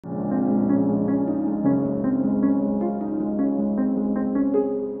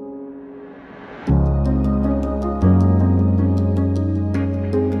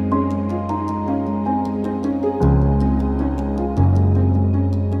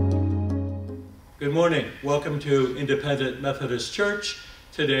Good morning. Welcome to Independent Methodist Church.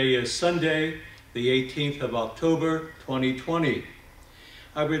 Today is Sunday, the 18th of October, 2020.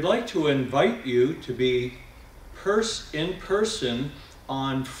 I would like to invite you to be in person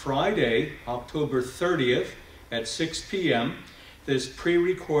on Friday, October 30th at 6 p.m. This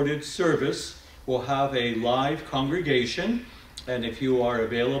pre-recorded service will have a live congregation, and if you are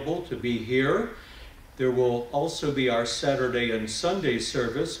available to be here, there will also be our Saturday and Sunday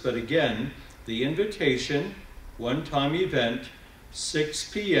service, but again, the invitation, one-time event, 6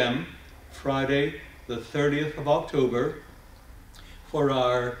 p.m., Friday, the 30th of October, for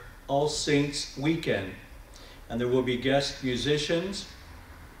our All Saints weekend. And there will be guest musicians,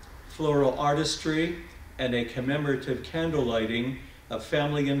 floral artistry, and a commemorative candle lighting of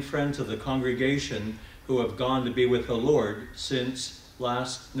family and friends of the congregation who have gone to be with the Lord since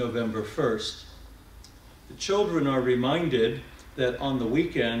last November 1st. The children are reminded that on the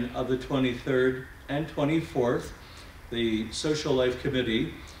weekend of the 23rd and 24th, the Social Life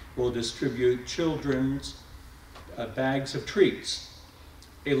Committee will distribute children's bags of treats.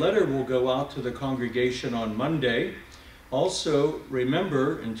 A letter will go out to the congregation on Monday. Also,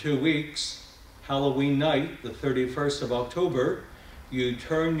 remember, in 2 weeks, Halloween night, the 31st of October, you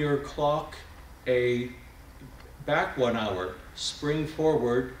turn your clock back 1 hour, spring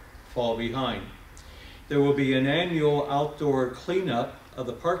forward, fall behind. There will be an annual outdoor cleanup of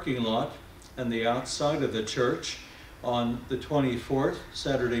the parking lot and the outside of the church on the 24th,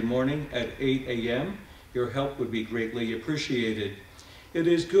 Saturday morning at 8 a.m. Your help would be greatly appreciated. It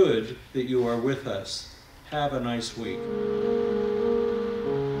is good that you are with us. Have a nice week.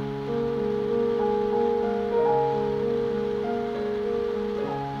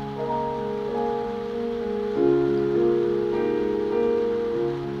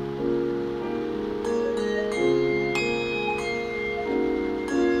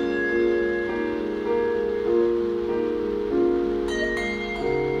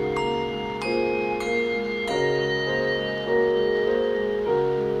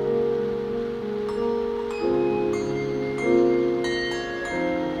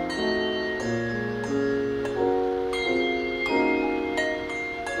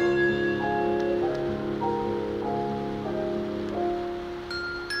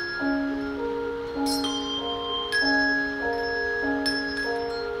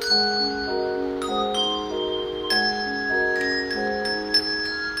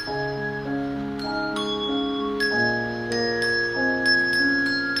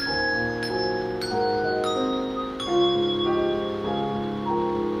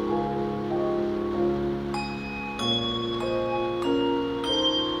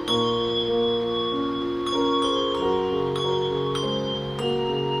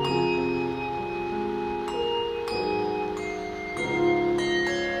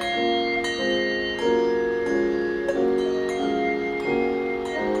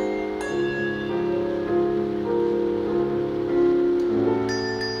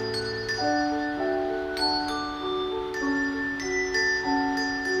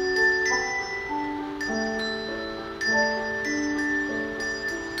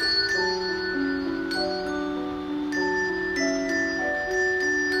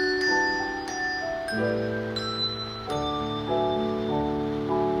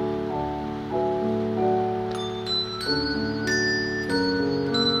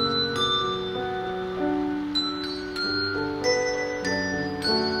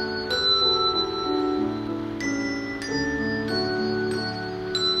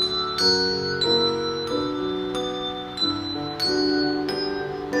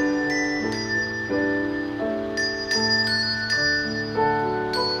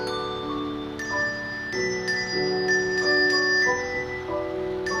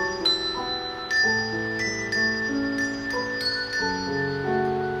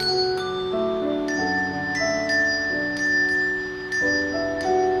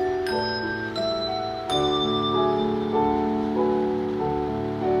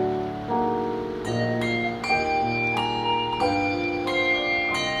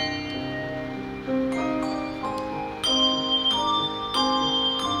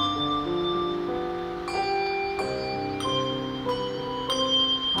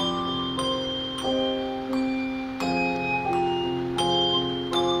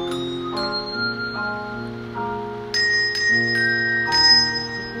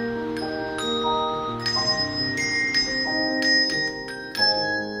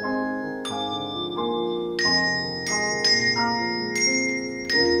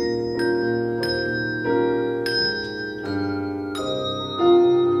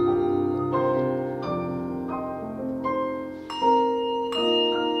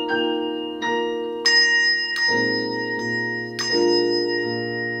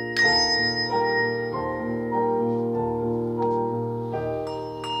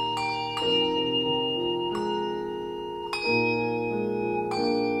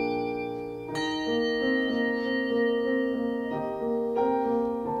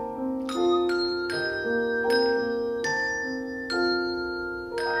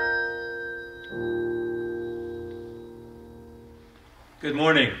 Good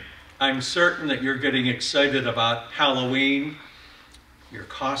morning. I'm certain that you're getting excited about Halloween, your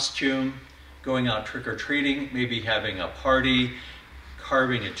costume, going out trick-or-treating, maybe having a party,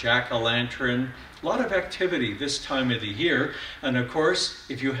 carving a jack-o'-lantern. A lot of activity this time of the year. And of course,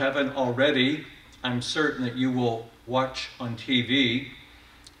 if you haven't already, I'm certain that you will watch on TV.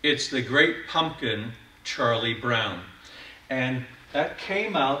 It's The Great Pumpkin, Charlie Brown. And that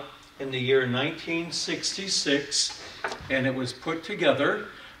came out in the year 1966, and it was put together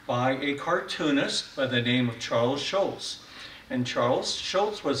by a cartoonist by the name of Charles Schulz. And Charles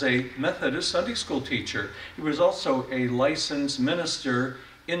Schulz was a Methodist Sunday school teacher. He was also a licensed minister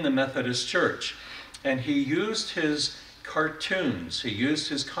in the Methodist Church. And he used his cartoons, he used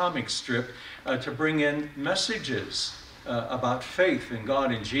his comic strip to bring in messages about faith in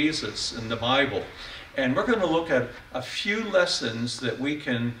God and Jesus and the Bible. And we're going to look at a few lessons that we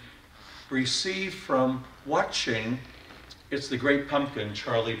can receive from watching It's the Great Pumpkin,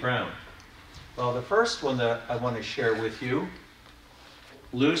 Charlie Brown. Well, the first one that I want to share with you,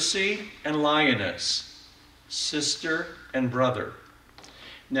 Lucy and Lioness, sister and brother.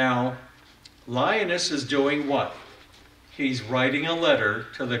 Now, Lioness is doing what? He's writing a letter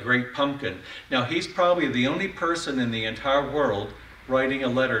to the Great Pumpkin. Now, he's probably the only person in the entire world writing a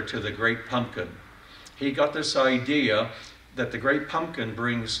letter to the Great Pumpkin. He got this idea that the Great Pumpkin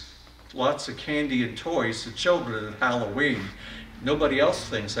brings lots of candy and toys to children at Halloween. Nobody else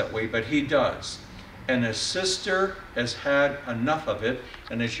thinks that way, but he does. And his sister has had enough of it.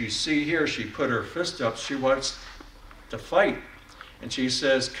 And as you see here, she put her fist up. She wants to fight. And she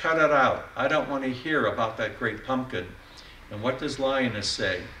says, cut it out. I don't want to hear about that Great Pumpkin. And what does Lioness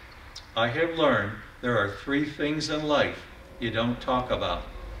say? I have learned there are three things in life you don't talk about: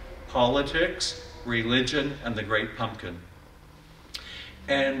 politics, religion, and the Great Pumpkin.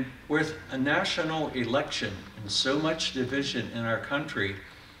 And with a national election and so much division in our country,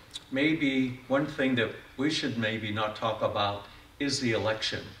 maybe one thing that we should maybe not talk about is the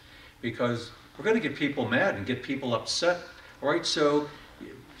election, because we're going to get people mad and get people upset. All right, so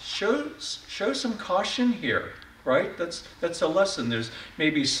show some caution here, right? That's a lesson. There's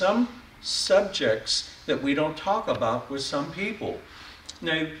maybe some subjects that we don't talk about with some people.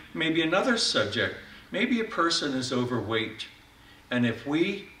 Now, maybe another subject, maybe a person is overweight, and if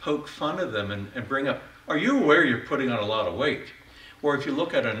we poke fun of them and bring up, are you aware you're putting on a lot of weight? Or if you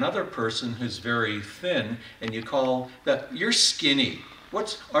look at another person who's very thin and you call that, you're skinny,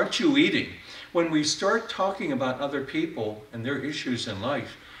 aren't you eating? When we start talking about other people and their issues in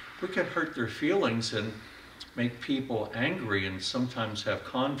life, we can hurt their feelings and make people angry and sometimes have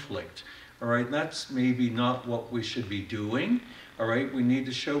conflict. All right, that's maybe not what we should be doing. All right, we need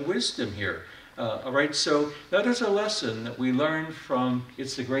to show wisdom here. All right, so that is a lesson that we learned from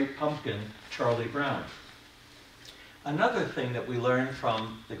It's the Great Pumpkin, Charlie Brown. Another thing that we learned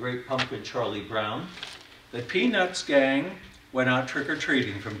from the Great Pumpkin, Charlie Brown, the Peanuts gang went out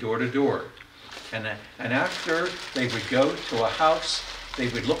trick-or-treating from door to door. And after they would go to a house, they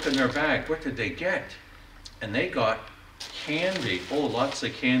would look in their bag. What did they get? And they got candy. Oh, lots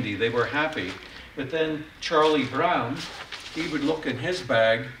of candy. They were happy. But then Charlie Brown, he would look in his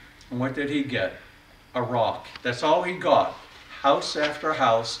bag, and what did he get? A rock. That's all he got. House after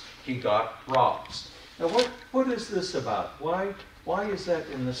house, he got rocks. Now, what is this about? Why is that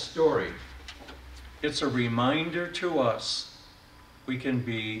in the story? It's a reminder to us we can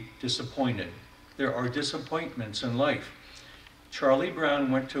be disappointed. There are disappointments in life. Charlie Brown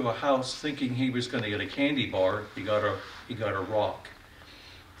went to a house thinking he was going to get a candy bar. He got a rock.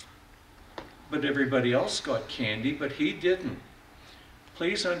 But everybody else got candy, but he didn't.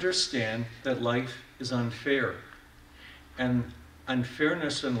 Please understand that life is unfair. And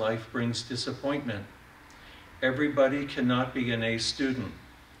unfairness in life brings disappointment. Everybody cannot be an A student.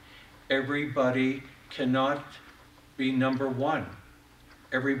 Everybody cannot be number one.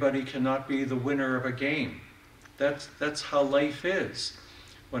 Everybody cannot be the winner of a game. That's how life is.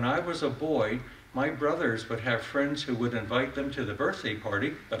 When I was a boy, my brothers would have friends who would invite them to the birthday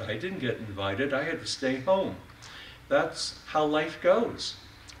party, but I didn't get invited. I had to stay home. That's how life goes,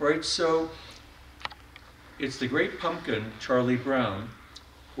 right? So it's the Great Pumpkin, Charlie Brown,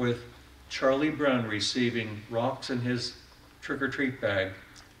 with Charlie Brown receiving rocks in his trick-or-treat bag,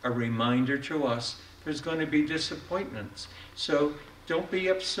 a reminder to us there's going to be disappointments. So don't be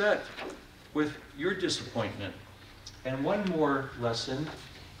upset with your disappointment. And one more lesson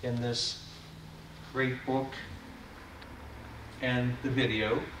in this great book and the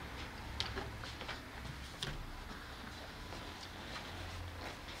video.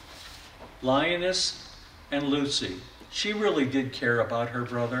 Lioness and Lucy. She really did care about her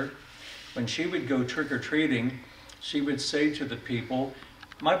brother. When she would go trick-or-treating, she would say to the people,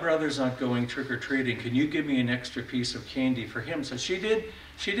 my brother's not going trick-or-treating. Can you give me an extra piece of candy for him? So she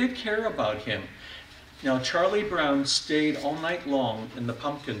did care about him. Now, Charlie Brown stayed all night long in the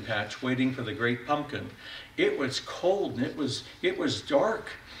pumpkin patch waiting for the great pumpkin. It was cold and it was dark,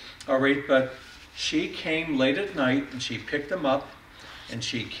 all right, but she came late at night and she picked him up and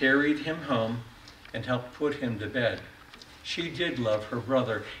she carried him home and helped put him to bed. She did love her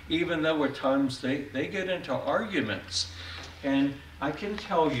brother, even though at times they get into arguments. And I can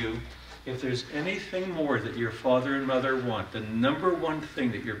tell you, if there's anything more that your father and mother want, the number one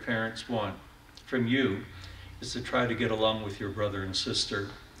thing that your parents want from you is to try to get along with your brother and sister.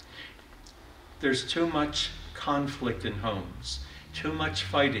 There's too much conflict in homes, too much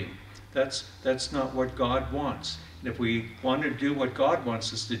fighting. That's not what God wants. And if we want to do what God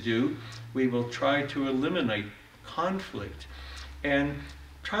wants us to do, we will try to eliminate conflict and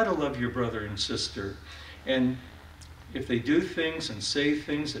try to love your brother and sister. And if they do things and say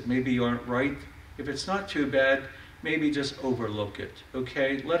things that maybe aren't right, if it's not too bad, maybe just overlook it,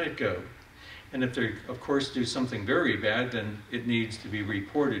 okay? Let it go. And if they, of course, do something very bad, then it needs to be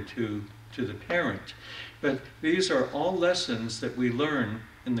reported to the parent. But these are all lessons that we learn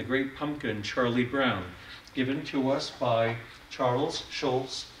in the Great Pumpkin, Charlie Brown, given to us by Charles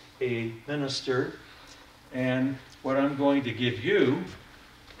Schultz, a minister. And what I'm going to give you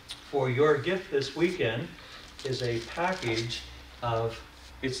for your gift this weekend is a package of,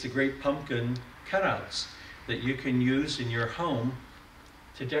 it's the Great Pumpkin cutouts that you can use in your home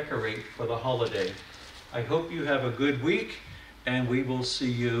to decorate for the holiday. I hope you have a good week, and we will see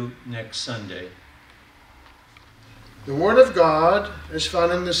you next Sunday. The Word of God is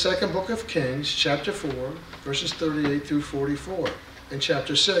found in the second book of Kings, chapter 4, verses 38 through 44, and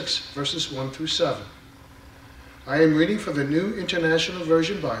chapter 6, verses 1 through 7. I am reading for the New International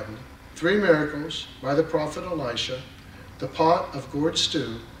Version Bible, 3 miracles by the prophet Elisha, the pot of gourd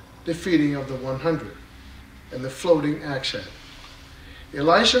stew, the feeding of the 100, and the floating axe head.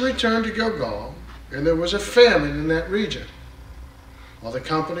 Elisha returned to Gilgal, and there was a famine in that region. While the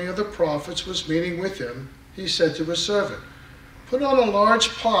company of the prophets was meeting with him, he said to his servant, "Put on a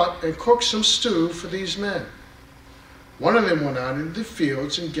large pot and cook some stew for these men." One of them went out into the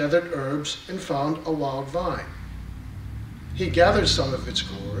fields and gathered herbs and found a wild vine. He gathered some of its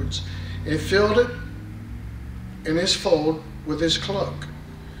gourds and filled it in his fold with his cloak.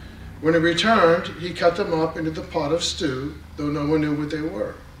 When he returned, he cut them up into the pot of stew, though no one knew what they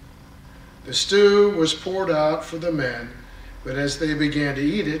were. The stew was poured out for the men, but as they began to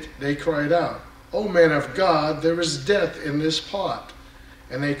eat it, they cried out, "O man of God, there is death in this pot,"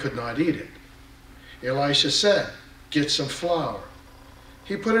 and they could not eat it. Elisha said, "Get some flour."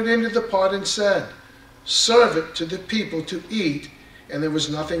 He put it into the pot and said, "Serve it to the people to eat," and there was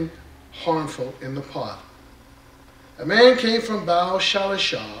nothing harmful in the pot. A man came from Baal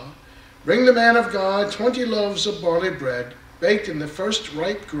Shalishah. "Bring the man of God 20 loaves of barley bread, baked in the first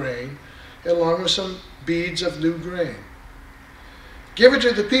ripe grain, along with some beads of new grain." "Give it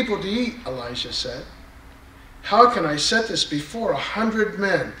to the people to eat," Elisha said. "How can I set this before 100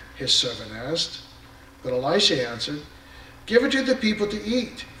 men?" his servant asked. But Elisha answered, "Give it to the people to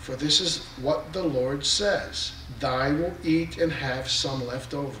eat, for this is what the Lord says, I will eat and have some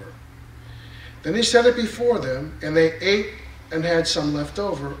left over." Then he set it before them, and they ate and had some left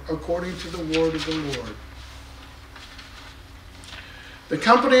over, according to the word of the Lord. The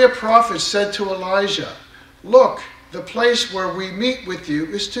company of prophets said to Elijah, "Look, the place where we meet with you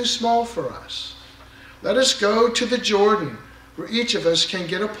is too small for us. Let us go to the Jordan, where each of us can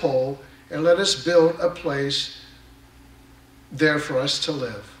get a pole, and let us build a place there for us to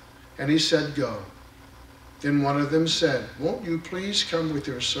live." And he said, "Go." Then one of them said, "Won't you please come with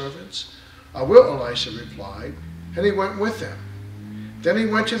your servants?" "I will," Elisha replied, and he went with them. Then he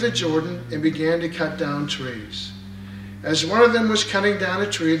went to the Jordan and began to cut down trees. As one of them was cutting down a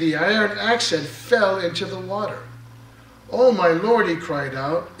tree, the iron axe head fell into the water. "Oh, my Lord," he cried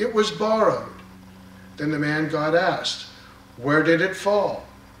out, "it was borrowed." Then the man God asked, "Where did it fall?"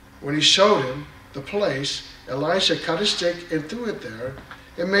 When he showed him the place, Elisha cut a stick and threw it there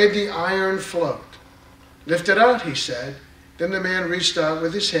and made the iron float. "Lift it out," he said. Then the man reached out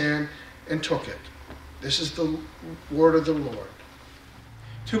with his hand and took it. This is the word of the Lord.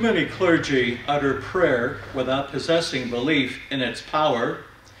 Too many clergy utter prayer without possessing belief in its power,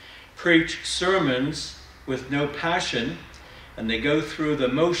 preach sermons with no passion, and they go through the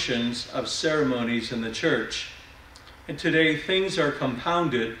motions of ceremonies in the church. And today things are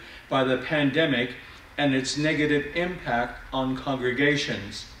compounded by the pandemic and its negative impact on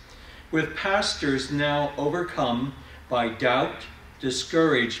congregations, with pastors now overcome by doubt,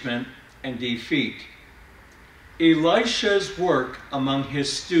 discouragement, and defeat. Elisha's work among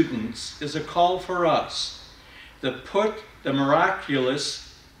his students is a call for us to put the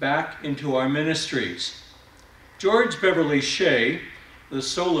miraculous back into our ministries. George Beverly Shea, the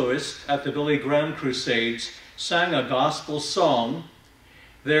soloist at the Billy Graham Crusades, sang a gospel song,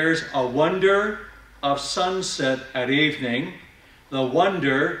 "There's a wonder of sunset at evening, the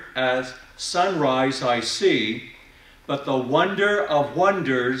wonder as sunrise I see, but the wonder of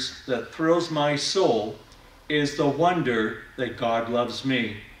wonders that thrills my soul is the wonder that God loves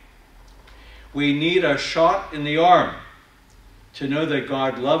me." We need a shot in the arm to know that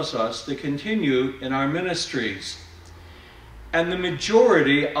God loves us to continue in our ministries. And the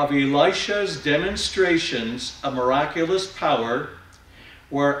majority of Elisha's demonstrations of miraculous power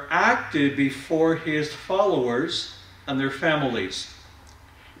were acted before his followers and their families,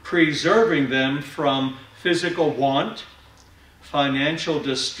 preserving them from physical want, financial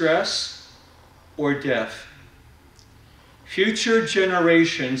distress, or death. Future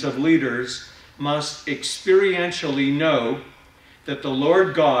generations of leaders must experientially know that the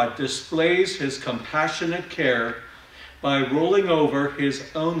Lord God displays his compassionate care by ruling over his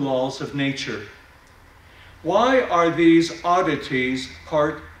own laws of nature. Why are these oddities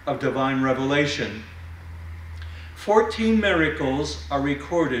part of divine revelation? 14 miracles are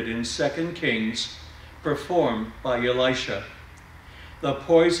recorded in 2 Kings performed by Elisha. The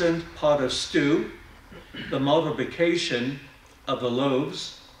poisoned pot of stew, the multiplication of the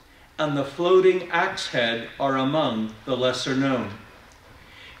loaves, and the floating axe head are among the lesser known.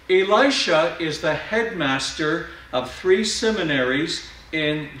 Elisha is the headmaster of 3 seminaries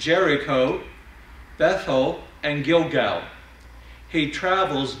in Jericho, Bethel, and Gilgal. He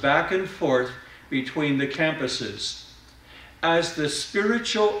travels back and forth between the campuses. As the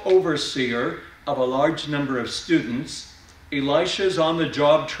spiritual overseer of a large number of students, Elisha's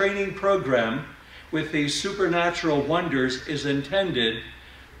on-the-job training program with these supernatural wonders is intended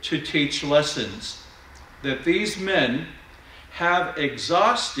to teach lessons that these men have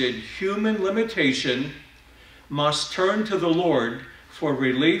exhausted human limitation, must turn to the Lord for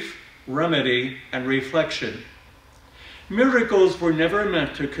relief, remedy, and reflection. Miracles were never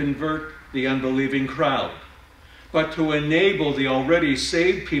meant to convert the unbelieving crowd, but to enable the already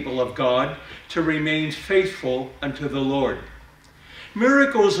saved people of God to remain faithful unto the Lord.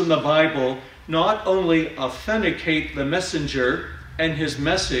 Miracles in the Bible not only authenticate the messenger and his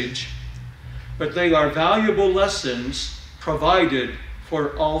message, but they are valuable lessons provided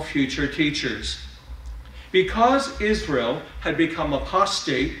for all future teachers. Because Israel had become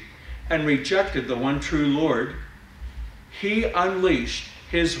apostate and rejected the one true Lord, he unleashed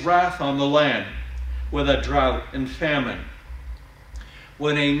his wrath on the land with a drought and famine.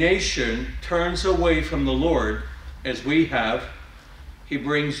 When a nation turns away from the Lord, as we have, he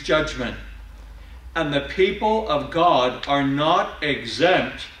brings judgment. And the people of God are not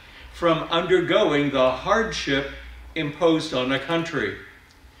exempt from undergoing the hardship imposed on a country.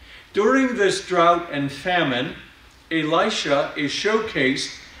 During this drought and famine, Elisha is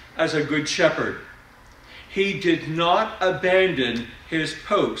showcased as a good shepherd. He did not abandon his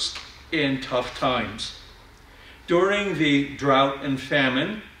post in tough times. During the drought and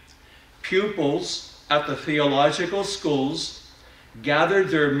famine, pupils at the theological schools gathered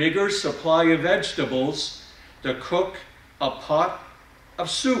their meager supply of vegetables to cook a pot of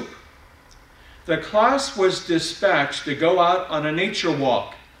soup. The class was dispatched to go out on a nature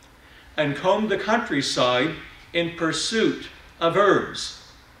walk and comb the countryside in pursuit of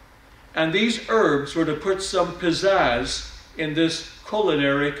herbs. And these herbs were to put some pizzazz in this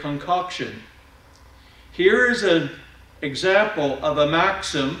culinary concoction. Here is an example of a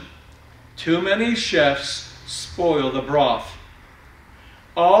maxim: too many chefs spoil the broth.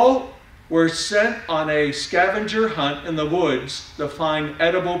 All were sent on a scavenger hunt in the woods to find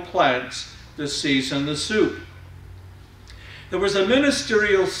edible plants to season the soup. There was a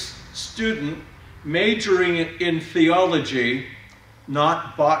ministerial student majoring in theology,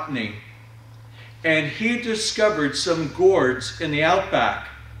 not botany, and he discovered some gourds in the outback.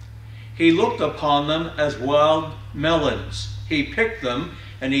 He looked upon them as wild melons. He picked them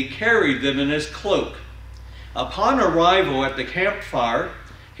and he carried them in his cloak. Upon arrival at the campfire,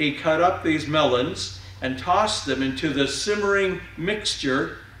 he cut up these melons and tossed them into the simmering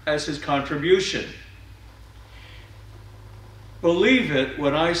mixture as his contribution. Believe it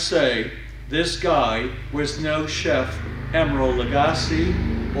when I say this guy was no chef Emeril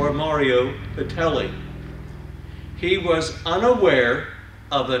Lagasse or Mario Batali. He was unaware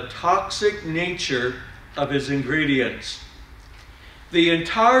of the toxic nature of his ingredients. The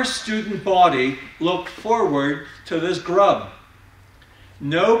entire student body looked forward to this grub.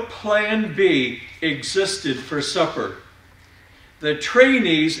 No plan B existed for supper. The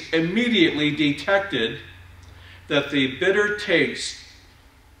trainees immediately detected that the bitter taste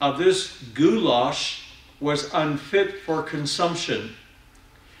of this goulash was unfit for consumption.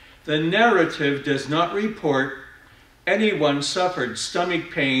 The narrative does not report anyone suffered stomach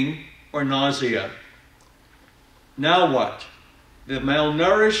pain or nausea. Now what? The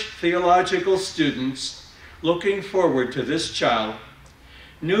malnourished theological students looking forward to this child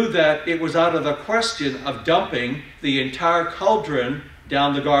knew that it was out of the question of dumping the entire cauldron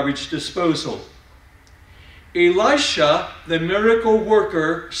down the garbage disposal. Elisha, the miracle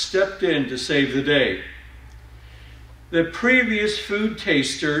worker, stepped in to save the day. The previous food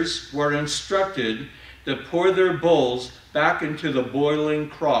tasters were instructed to pour their bowls back into the boiling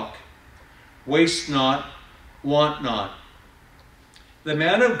crock. Waste not, want not. The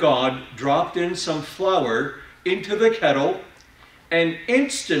man of God dropped in some flour into the kettle and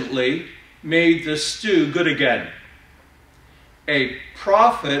instantly made the stew good again. A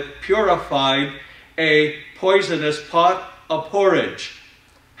prophet purified a poisonous pot of porridge.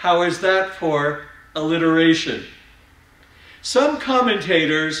 How is that for alliteration? Some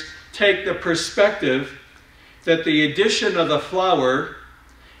commentators take the perspective that the addition of the flour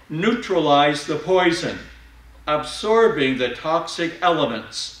neutralized the poison, absorbing the toxic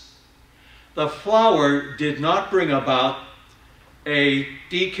elements. The flour did not bring about a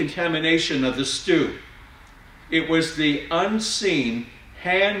decontamination of the stew. It was the unseen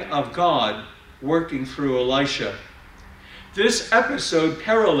hand of God working through Elisha. This episode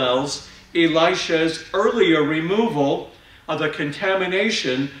parallels Elisha's earlier removal of the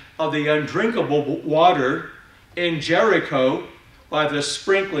contamination of the undrinkable water in Jericho by the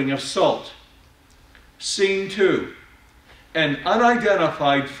sprinkling of salt. Scene 2. An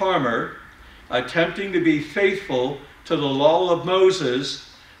unidentified farmer, attempting to be faithful to the law of Moses,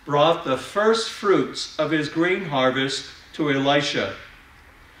 brought the first fruits of his grain harvest to Elisha.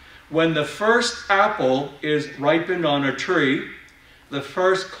 When the first apple is ripened on a tree, the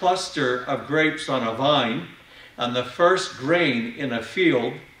first cluster of grapes on a vine, and the first grain in a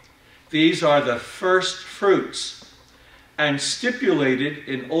field, these are the first fruits. And stipulated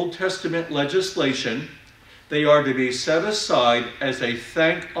in Old Testament legislation, they are to be set aside as a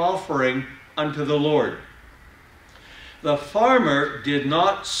thank offering unto the Lord. The farmer did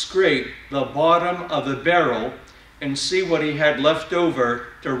not scrape the bottom of the barrel and see what he had left over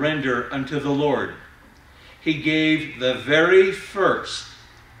to render unto the Lord. He gave the very first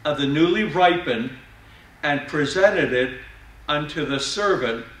of the newly ripened and presented it unto the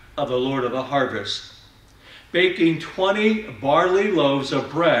servant of the Lord of the harvest. Baking 20 barley loaves of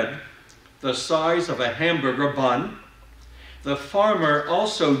bread, the size of a hamburger bun, the farmer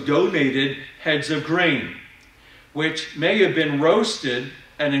also donated heads of grain, which may have been roasted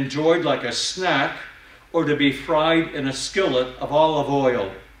and enjoyed like a snack, or to be fried in a skillet of olive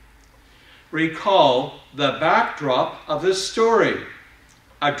oil. Recall the backdrop of this story: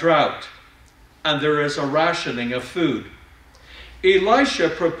 a drought, and there is a rationing of food. Elisha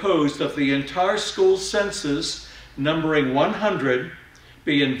proposed that the entire school census, numbering 100,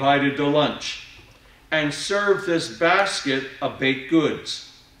 be invited to lunch and serve this basket of baked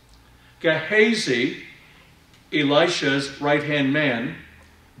goods. Gehazi, Elisha's right-hand man,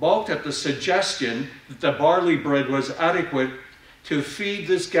 balked at the suggestion that the barley bread was adequate to feed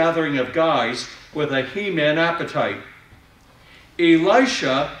this gathering of guys with a He-Man appetite.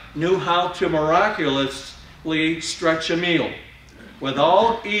 Elisha knew how to miraculously stretch a meal, with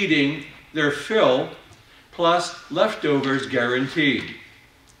all eating their fill, plus leftovers guaranteed.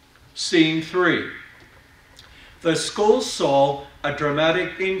 Scene 3. The school saw a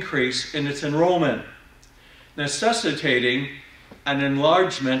dramatic increase in its enrollment, necessitating an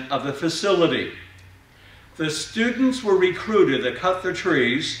enlargement of the facility. The students were recruited to cut the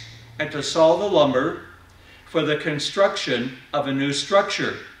trees and to saw the lumber for the construction of a new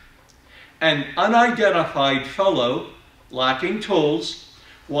structure. An unidentified fellow, lacking tools,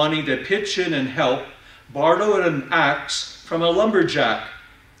 wanting to pitch in and help, borrowed an axe from a lumberjack.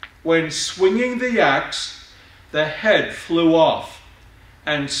 When swinging the axe, the head flew off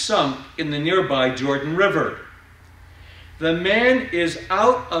and sunk in the nearby Jordan River. The man is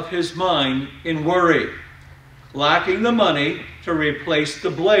out of his mind in worry, lacking the money to replace the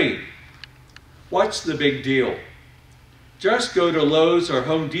blade. What's the big deal? Just go to Lowe's or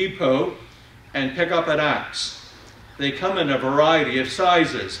Home Depot and pick up an axe. They come in a variety of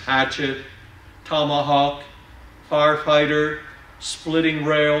sizes: hatchet, tomahawk, firefighter, splitting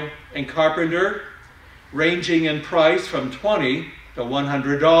rail, and carpenter, ranging in price from $20 to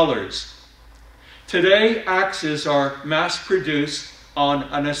 $100. Today, axes are mass-produced on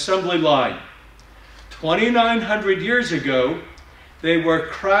an assembly line. 2,900 years ago, they were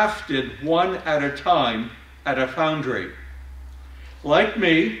crafted one at a time at a foundry. Like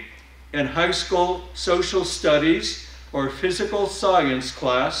me, in high school social studies or physical science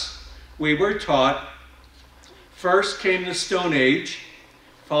class, we were taught first came the Stone Age,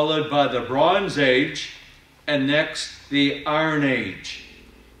 followed by the Bronze Age, and next the Iron Age.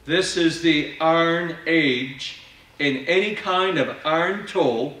 This is the Iron Age, and any kind of iron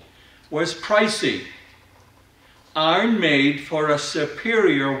tool was pricey. Iron made for a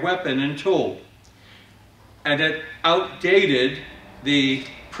superior weapon and tool, and it outdated the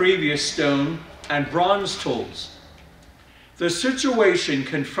previous stone and bronze tools. The situation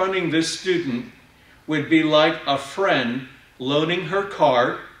confronting this student would be like a friend loaning her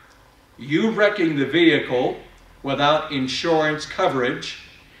car, you wrecking the vehicle without insurance coverage,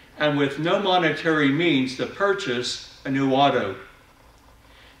 and with no monetary means to purchase a new auto.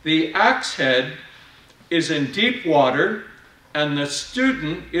 The axe head is in deep water, and the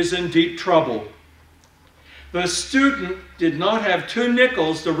student is in deep trouble. The student did not have 2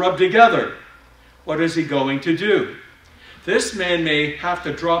 nickels to rub together. What is he going to do? This man may have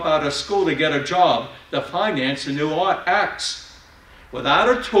to drop out of school to get a job to finance a new axe. Without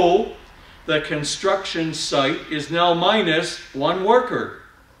a tool, the construction site is now minus 1 worker.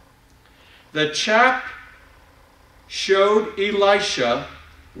 The chap showed Elisha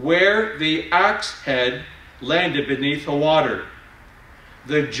where the axe head landed beneath the water.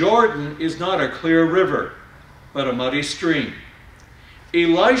 The Jordan is not a clear river, but a muddy stream.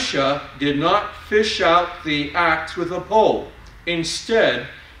 Elisha did not fish out the axe with a pole. Instead,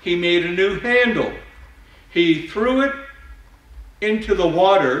 he made a new handle. He threw it into the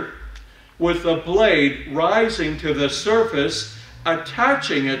water with the blade rising to the surface,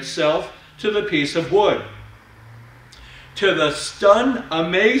 attaching itself to the piece of wood. To the stunned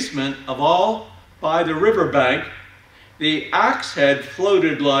amazement of all by the riverbank, the axe head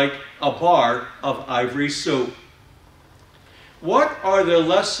floated like a bar of ivory soap. What are the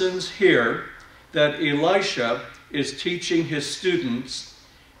lessons here that Elisha is teaching his students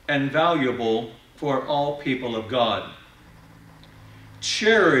and valuable for all people of God?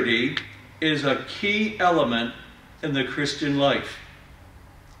 Charity is a key element in the Christian life.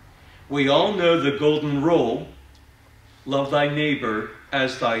 We all know the golden rule, love thy neighbor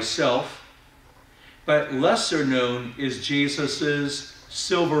as thyself, but lesser known is Jesus's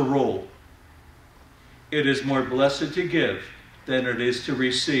silver rule. It is more blessed to give than it is to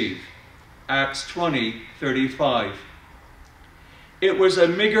receive. Acts 20:35. It was a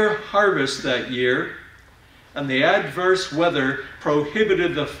meager harvest that year, and the adverse weather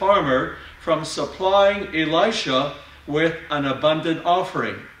prohibited the farmer from supplying Elisha with an abundant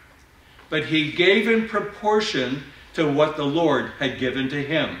offering. But he gave in proportion to what the Lord had given to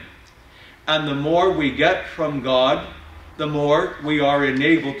him. And the more we get from God, the more we are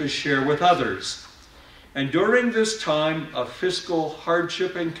enabled to share with others. And during this time of fiscal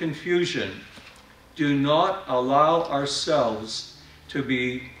hardship and confusion, do not allow ourselves to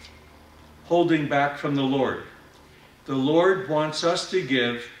be holding back from the Lord. The Lord wants us to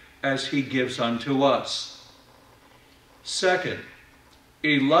give as he gives unto us. Second,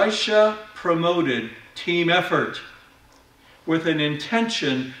 Elisha promoted team effort with an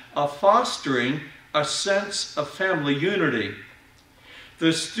intention of fostering a sense of family unity.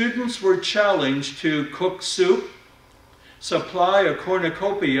 The students were challenged to cook soup, supply a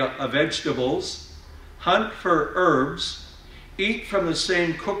cornucopia of vegetables, hunt for herbs, eat from the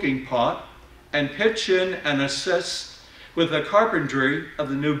same cooking pot, and pitch in and assist with the carpentry of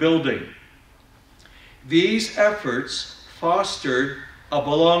the new building. These efforts fostered a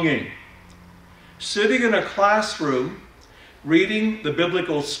belonging. Sitting in a classroom, reading the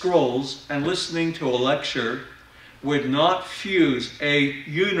biblical scrolls and listening to a lecture would not fuse a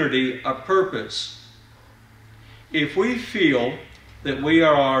unity of purpose. If we feel that we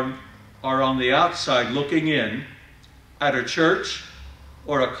are on the outside looking in at a church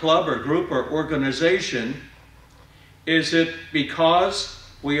or a club or group or organization, is it because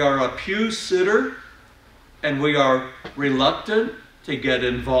we are a pew sitter and we are reluctant to get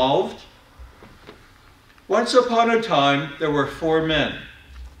involved? Once upon a time, there were 4 men.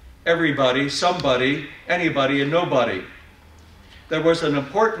 Everybody, somebody, anybody, and nobody. There was an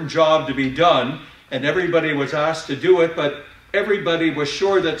important job to be done, and everybody was asked to do it, but everybody was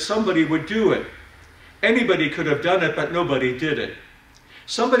sure that somebody would do it. Anybody could have done it, but nobody did it.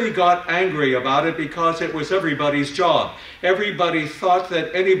 Somebody got angry about it because it was everybody's job. Everybody thought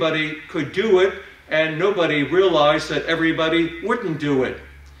that anybody could do it, and nobody realized that everybody wouldn't do it.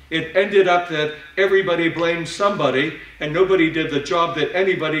 It ended up that everybody blamed somebody and nobody did the job that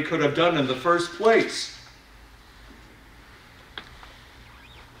anybody could have done in the first place.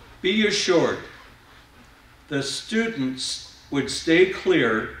 Be assured, the students would stay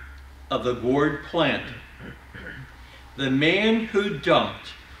clear of the gourd plant. The man who dumped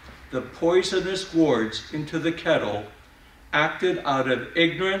the poisonous gourds into the kettle acted out of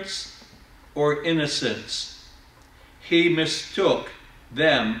ignorance or innocence. He mistook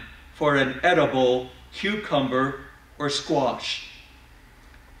them for an edible cucumber or squash.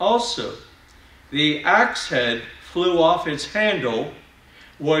 Also, the axe head flew off its handle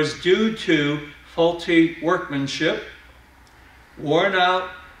was due to faulty workmanship, worn out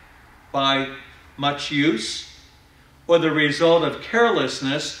by much use, or the result of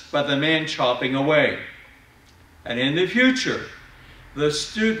carelessness by the man chopping away. And in the future, the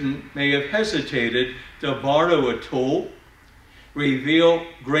student may have hesitated to borrow a tool, reveal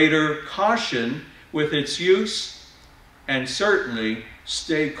greater caution with its use, and certainly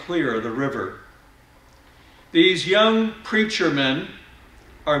stay clear of the river. These young preacher men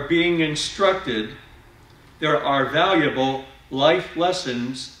are being instructed. There are valuable life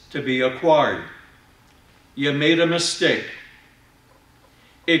lessons to be acquired. You made a mistake.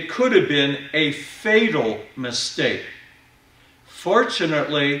 It could have been a fatal mistake.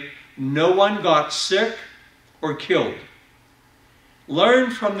 Fortunately, no one got sick or killed.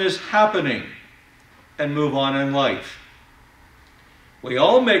 Learn from this happening and move on in life. We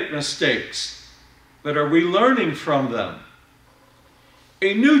all make mistakes, but are we learning from them?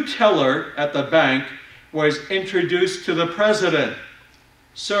 A new teller at the bank was introduced to the president.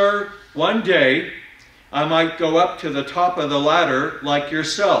 Sir, one day I might go up to the top of the ladder like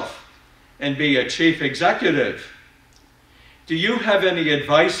yourself and be a chief executive. Do you have any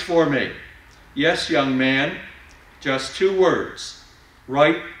advice for me? Yes, young man, just 2 words,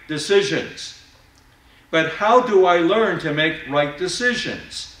 right decisions. But how do I learn to make right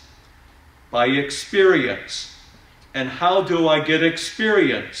decisions? By experience. And how do I get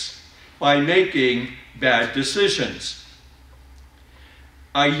experience? By making bad decisions.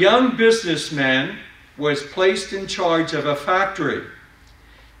 A young businessman was placed in charge of a factory.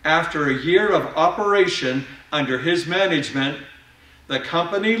 After a year of operation under his management, the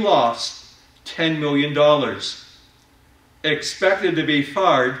company lost $10 million. Expected to be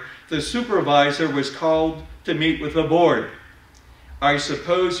fired, the supervisor was called to meet with the board. I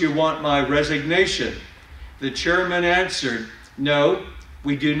suppose you want my resignation. The chairman answered, no,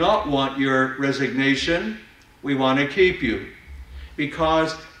 we do not want your resignation. We want to keep you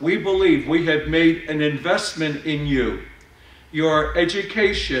because we believe we have made an investment in you. Your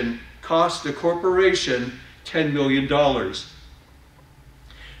education cost the corporation $10 million.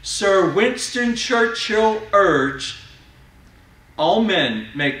 Sir Winston Churchill urged, all men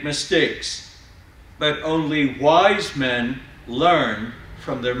make mistakes, but only wise men learn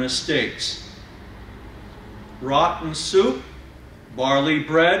from their mistakes. Rotten soup, barley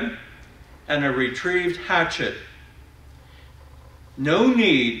bread, and a retrieved hatchet. No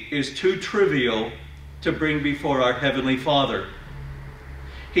need is too trivial to bring before our Heavenly Father.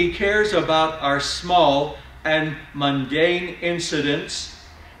 He cares about our small and mundane incidents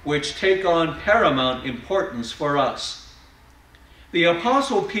which take on paramount importance for us. The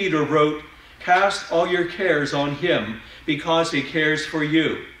Apostle Peter wrote, cast all your cares on him because he cares for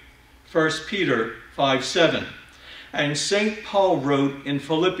you. 1 Peter 5:7. And St. Paul wrote in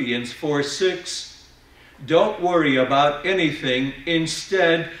Philippians 4:6, don't worry about anything.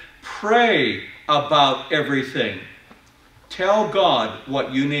 Instead, pray about everything. Tell God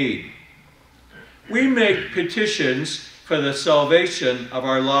what you need. We make petitions for the salvation of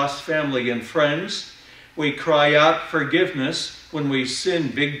our lost family and friends. We cry out forgiveness when we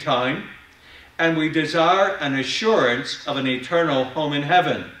sin big time. And we desire an assurance of an eternal home in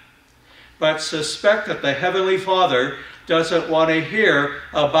heaven. But suspect that the Heavenly Father doesn't want to hear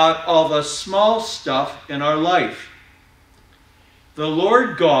about all the small stuff in our life. The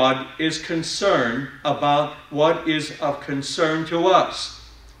Lord God is concerned about what is of concern to us.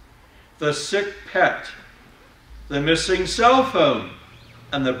 The sick pet, the missing cell phone,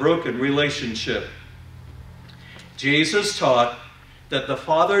 and the broken relationship. Jesus taught that the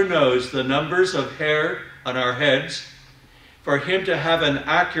Father knows the numbers of hair on our heads. For him to have an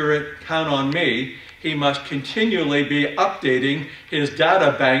accurate count on me, he must continually be updating his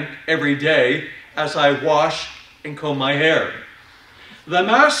data bank every day as I wash and comb my hair. The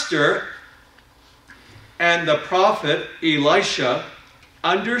Master and the prophet Elisha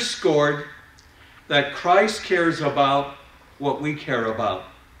underscored that Christ cares about what we care about,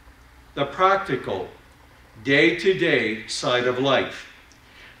 the practical, day-to-day side of life.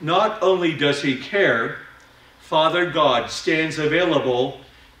 Not only does he care, Father God stands available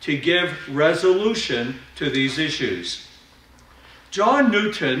to give resolution to these issues. John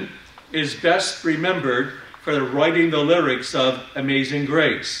Newton is best remembered for writing the lyrics of Amazing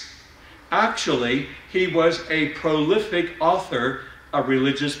Grace. Actually, he was a prolific author of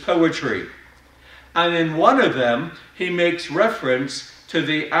religious poetry. And in one of them, he makes reference to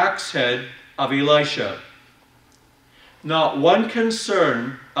the axe head of Elisha. Not one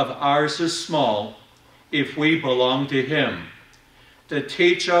concern of ours is small if we belong to him. To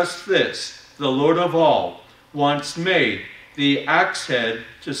teach us this, the Lord of all once made the axe head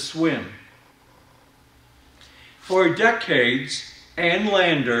to swim. For decades, Ann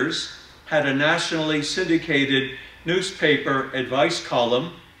Landers had a nationally syndicated newspaper advice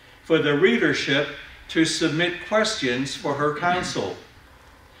column for the readership to submit questions for her counsel.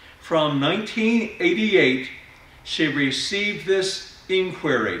 From 1988, she received this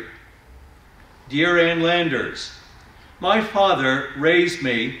inquiry. Dear Ann Landers, my father raised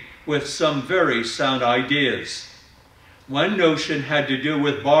me with some very sound ideas. One notion had to do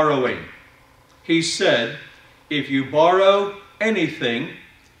with borrowing. He said, if you borrow anything,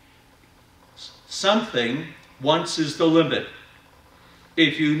 something, once is the limit.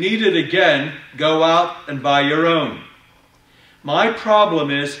 If you need it again, go out and buy your own. My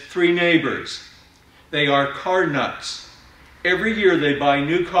problem is 3 neighbors. They are car nuts. Every year they buy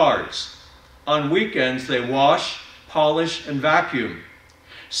new cars. On weekends they wash, polish, and vacuum.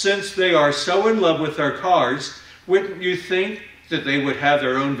 Since they are so in love with their cars, wouldn't you think that they would have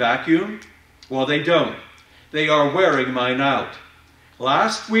their own vacuum? Well, they don't. They are wearing mine out.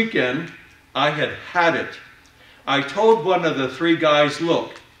 Last weekend, I had it. I told one of the 3 guys,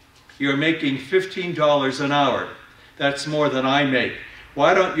 look, you're making $15 an hour. That's more than I make.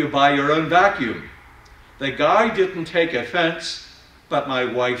 Why don't you buy your own vacuum? The guy didn't take offense, but my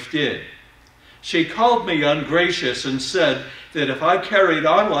wife did. She called me ungracious and said that if I carried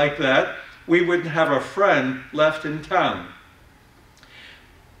on like that, we wouldn't have a friend left in town.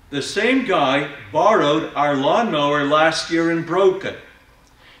 The same guy borrowed our lawnmower last year and broke it.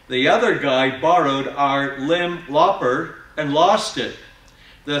 The other guy borrowed our limb lopper and lost it.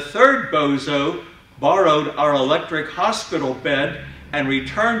 The 3rd bozo borrowed our electric hospital bed and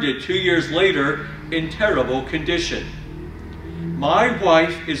returned it 2 years later in terrible condition. My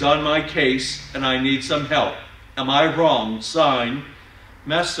wife is on my case and I need some help. Am I wrong? Signed,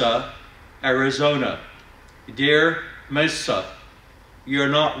 Mesa, Arizona. Dear Mesa, you're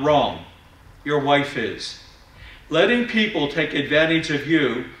not wrong. Your wife is. Letting people take advantage of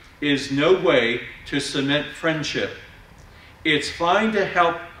you is no way to cement friendship. It's fine to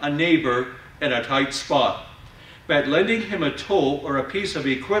help a neighbor in a tight spot, but lending him a tool or a piece of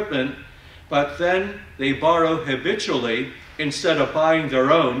equipment, but then they borrow habitually instead of buying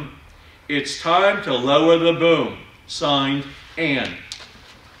their own, it's time to lower the boom. Signed, Ann.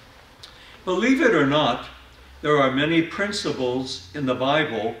 Believe it or not, there are many principles in the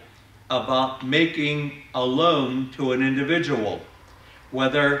Bible about making a loan to an individual,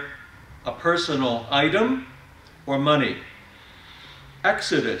 whether a personal item or money.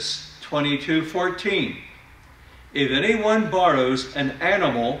 Exodus 22:14. If anyone borrows an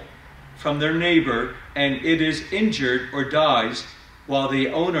animal from their neighbor and it is injured or dies while the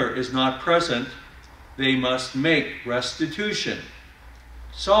owner is not present, they must make restitution.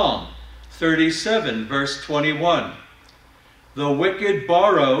 Psalm 37, verse 21. The wicked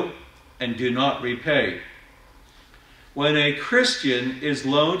borrow and do not repay. When a Christian is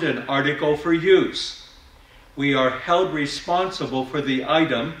loaned an article for use, we are held responsible for the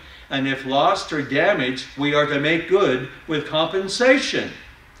item, and if lost or damaged, we are to make good with compensation.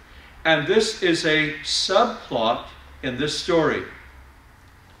 And this is a subplot in this story.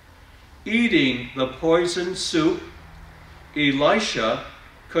 Eating the poisoned soup, Elisha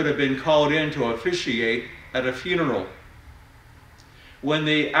could have been called in to officiate at a funeral. When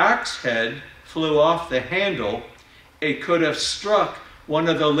the axe head flew off the handle, it could have struck one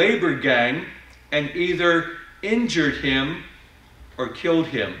of the labor gang and either injured him or killed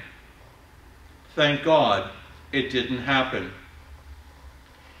him. Thank God it didn't happen.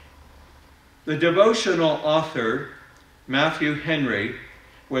 The devotional author, Matthew Henry,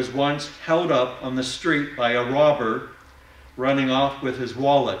 was once held up on the street by a robber running off with his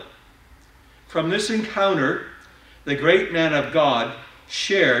wallet. From this encounter, the great man of God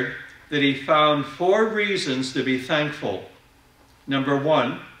shared that he found 4 reasons to be thankful. Number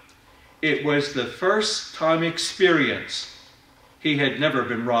 1, it was the first time experience. He had never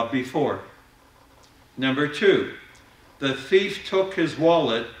been robbed before. Number 2, the thief took his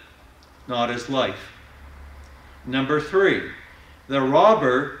wallet, not his life. Number 3, The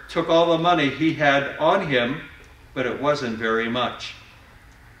robber took all the money he had on him, but it wasn't very much.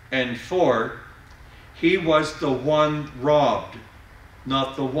 And 4, he was the one robbed,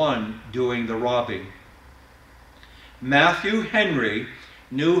 not the one doing the robbing. Matthew Henry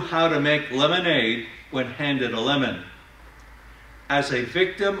knew how to make lemonade when handed a lemon. As a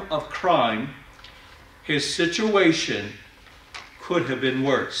victim of crime, his situation could have been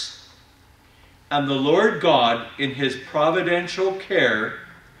worse. And the Lord God, in his providential care,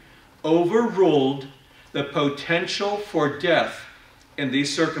 overruled the potential for death in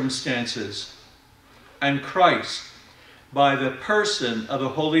these circumstances. And Christ, by the person of the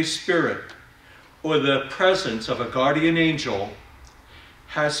Holy Spirit, or the presence of a guardian angel,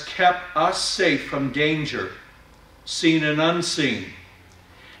 has kept us safe from danger, seen and unseen.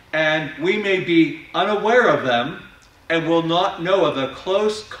 And we may be unaware of them and will not know of the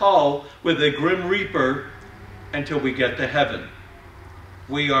close call with the grim reaper until we get to heaven.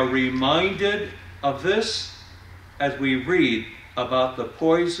 We are reminded of this as we read about the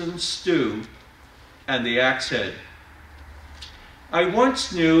poisoned stew and the axe head. I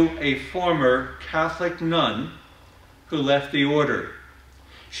once knew a former Catholic nun who left the order.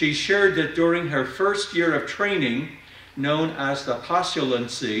 She shared that during her first year of training, known as the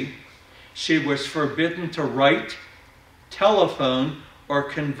postulancy, she was forbidden to write, telephone, or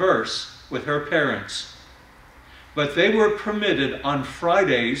converse with her parents. But they were permitted on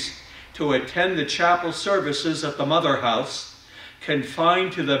Fridays to attend the chapel services at the mother house,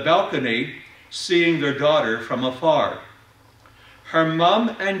 confined to the balcony, seeing their daughter from afar. Her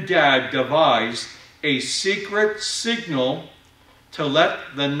mom and dad devised a secret signal to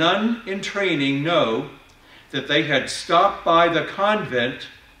let the nun in training know that they had stopped by the convent.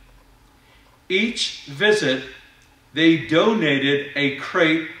 Each visit, they donated a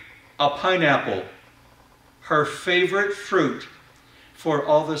crate of pineapple, her favorite fruit, for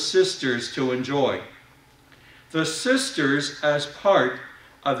all the sisters to enjoy. The sisters, as part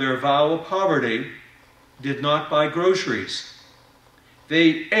of their vow of poverty, did not buy groceries.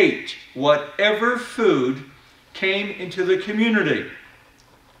 They ate whatever food came into the community.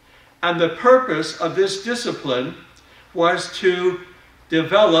 And the purpose of this discipline was to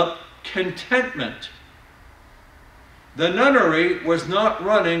develop contentment. The nunnery was not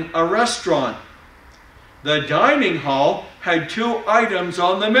running a restaurant. The dining hall had 2 items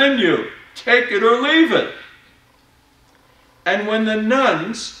on the menu: take it or leave it. And when the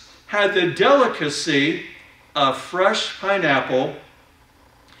nuns had the delicacy of fresh pineapple,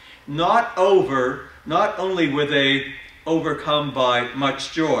 not only were they overcome by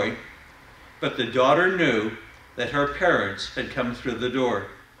much joy, but the daughter knew that her parents had come through the door.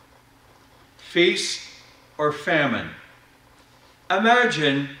 Feast or famine.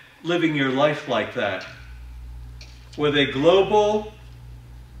 Imagine living your life like that. With a global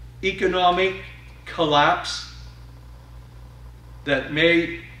economic collapse that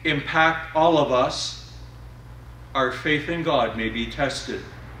may impact all of us, our faith in God may be tested.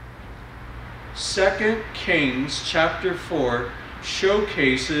 2 Kings chapter 4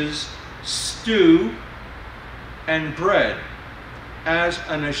 showcases stew and bread as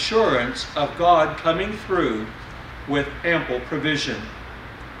an assurance of God coming through with ample provision.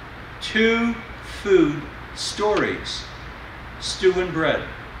 2 food stories, stew and bread.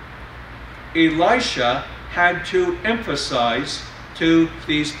 Elisha had to emphasize to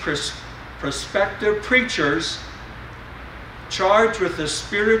these prospective preachers charged with the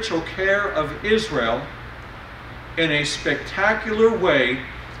spiritual care of Israel in a spectacular way,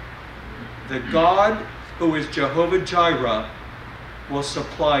 the God who is Jehovah Jireh will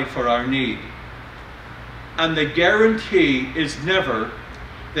supply for our need. And the guarantee is never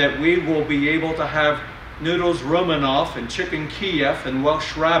that we will be able to have noodles Romanoff and chicken Kiev and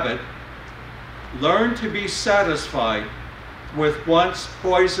Welsh rabbit. Learn to be satisfied with once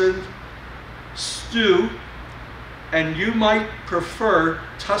poisoned stew, and you might prefer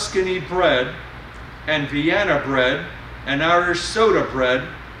Tuscany bread and Vienna bread and Irish soda bread,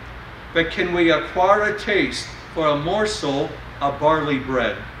 but can we acquire a taste for a morsel of barley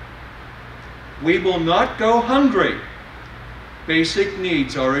bread? We will not go hungry. Basic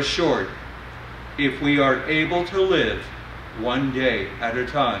needs are assured if we are able to live one day at a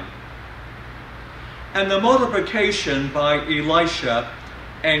time. And the multiplication by Elisha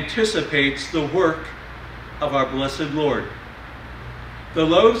anticipates the work of our blessed Lord. The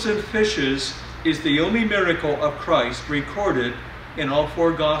loaves and fishes is the only miracle of Christ recorded in all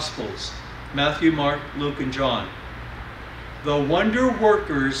 4 Gospels: Matthew, Mark, Luke, and John. The wonder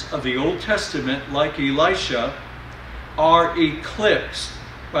workers of the Old Testament, like Elisha, are eclipsed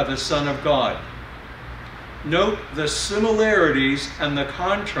by the Son of God. Note the similarities and the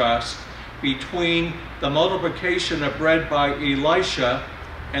contrast between the multiplication of bread by Elisha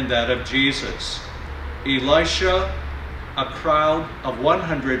and that of Jesus. Elisha, a crowd of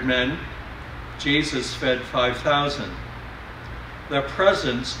 100 men, Jesus fed 5,000. The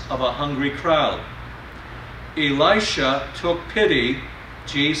presence of a hungry crowd. Elisha took pity,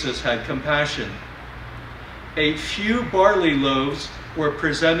 Jesus had compassion. A few barley loaves were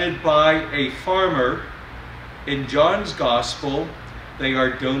presented by a farmer. In John's Gospel, they are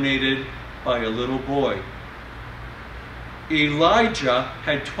donated by a little boy. Elijah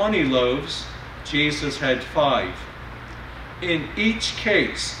had 20 loaves, Jesus had 5. In each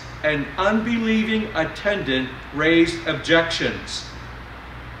case, an unbelieving attendant raised objections.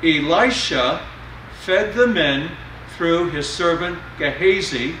 Elisha fed the men through his servant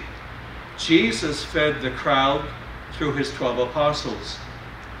Gehazi. Jesus fed the crowd through his 12 apostles.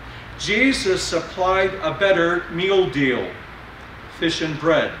 Jesus supplied a better meal deal, fish and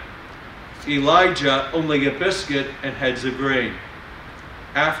bread. Elijah only a biscuit and heads of grain.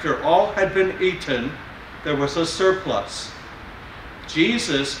 After all had been eaten, there was a surplus.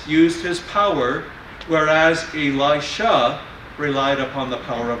 Jesus used his power, whereas Elisha relied upon the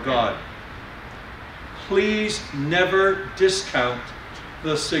power of God. Please never discount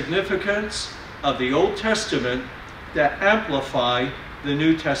the significance of the Old Testament that amplify the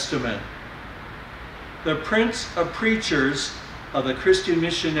New Testament. The Prince of Preachers of the Christian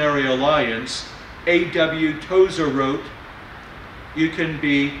Missionary Alliance, A.W. Tozer, wrote, "You can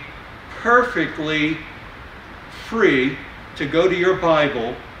be perfectly free to go to your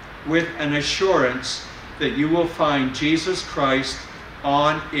Bible with an assurance that you will find Jesus Christ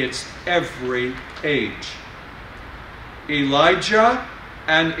on its every page." Elijah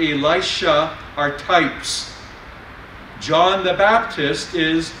and Elisha are types. John the Baptist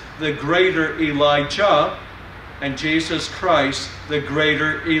is the greater Elijah, and Jesus Christ the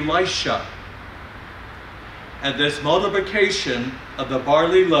greater Elisha. And this multiplication of the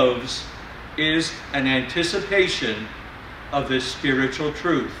barley loaves is an anticipation of this spiritual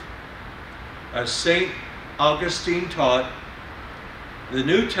truth. As St. Augustine taught, the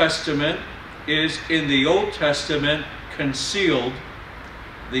New Testament is in the Old Testament concealed.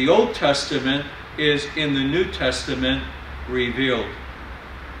 The Old Testament is in the New Testament revealed.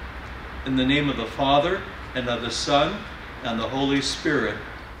 In the name of the Father, and of the Son, and the Holy Spirit.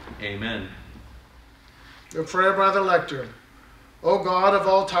 Amen. The prayer by the lector. O God of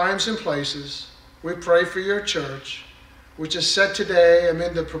all times and places, we pray for your church, which is set today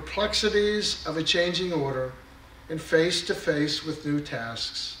amid the perplexities of a changing order and face to face with new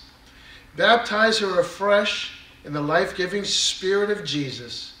tasks. Baptize her afresh in the life-giving Spirit of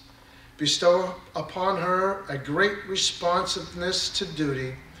Jesus. Bestow upon her a great responsiveness to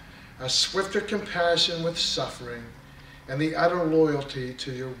duty, a swifter compassion with suffering, and the utter loyalty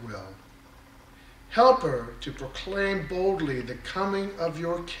to your will. Help her to proclaim boldly the coming of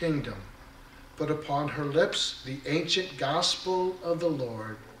your kingdom. Put upon her lips the ancient gospel of the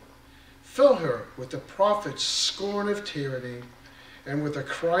Lord. Fill her with the prophet's scorn of tyranny and with a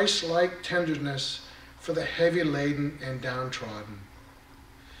Christ-like tenderness for the heavy-laden and downtrodden.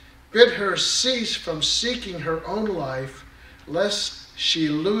 Bid her cease from seeking her own life, lest she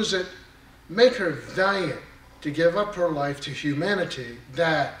lose it. Make her valiant to give up her life to humanity,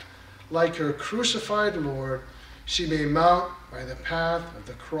 that, like her crucified Lord, she may mount by the path of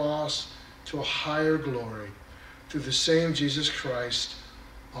the cross to a higher glory, through the same Jesus Christ,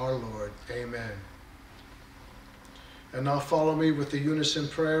 our Lord. Amen. And now follow me with the unison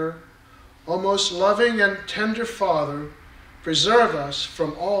prayer. O most loving and tender Father, preserve us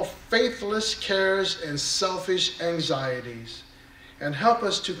from all faithless cares and selfish anxieties, and help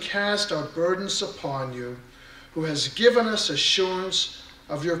us to cast our burdens upon you, who has given us assurance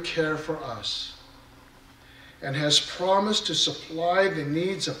of your care for us, and has promised to supply the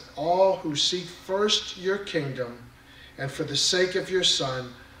needs of all who seek first your kingdom, and for the sake of your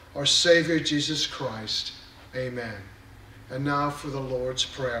Son, our Savior Jesus Christ. Amen. And now for the Lord's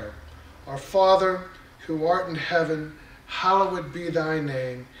Prayer. Our Father, who art in heaven, hallowed be thy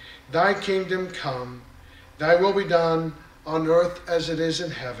name. Thy kingdom come, thy will be done on earth as it is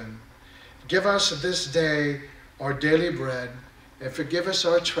in heaven. Give us this day our daily bread, and forgive us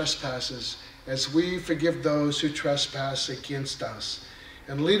our trespasses, as we forgive those who trespass against us.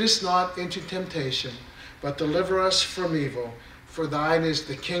 And lead us not into temptation, but deliver us from evil. For thine is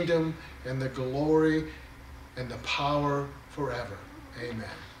the kingdom, and the glory, and the power forever. Amen.